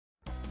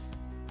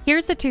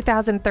Here's a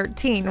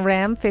 2013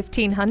 Ram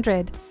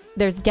 1500.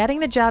 There's getting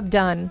the job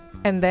done,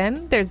 and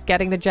then there's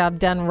getting the job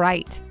done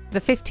right.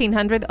 The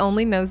 1500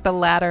 only knows the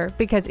latter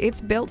because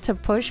it's built to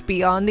push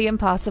beyond the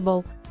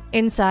impossible.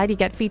 Inside, you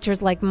get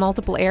features like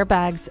multiple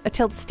airbags, a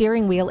tilt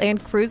steering wheel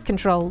and cruise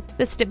control.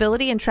 The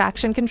stability and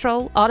traction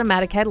control,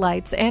 automatic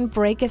headlights, and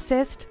brake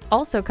assist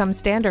also come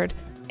standard.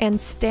 And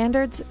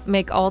standards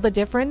make all the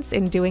difference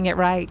in doing it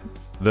right.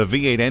 The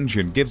V8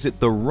 engine gives it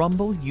the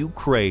rumble you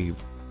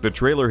crave. The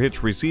trailer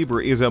hitch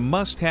receiver is a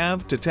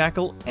must-have to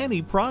tackle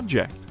any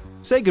project.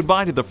 Say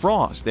goodbye to the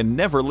frost and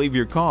never leave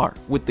your car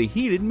with the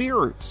heated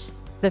mirrors.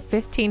 The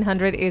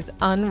 1500 is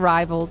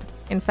unrivaled.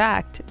 In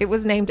fact, it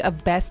was named a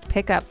best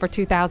pickup for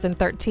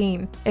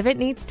 2013. If it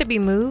needs to be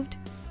moved,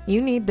 you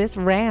need this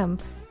Ram.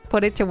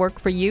 Put it to work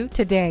for you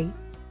today.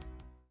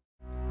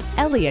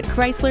 Elliott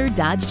Chrysler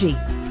Dodge Jeep.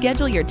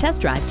 Schedule your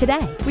test drive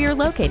today. We are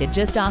located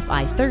just off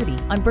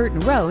I-30 on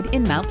Burton Road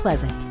in Mount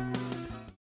Pleasant.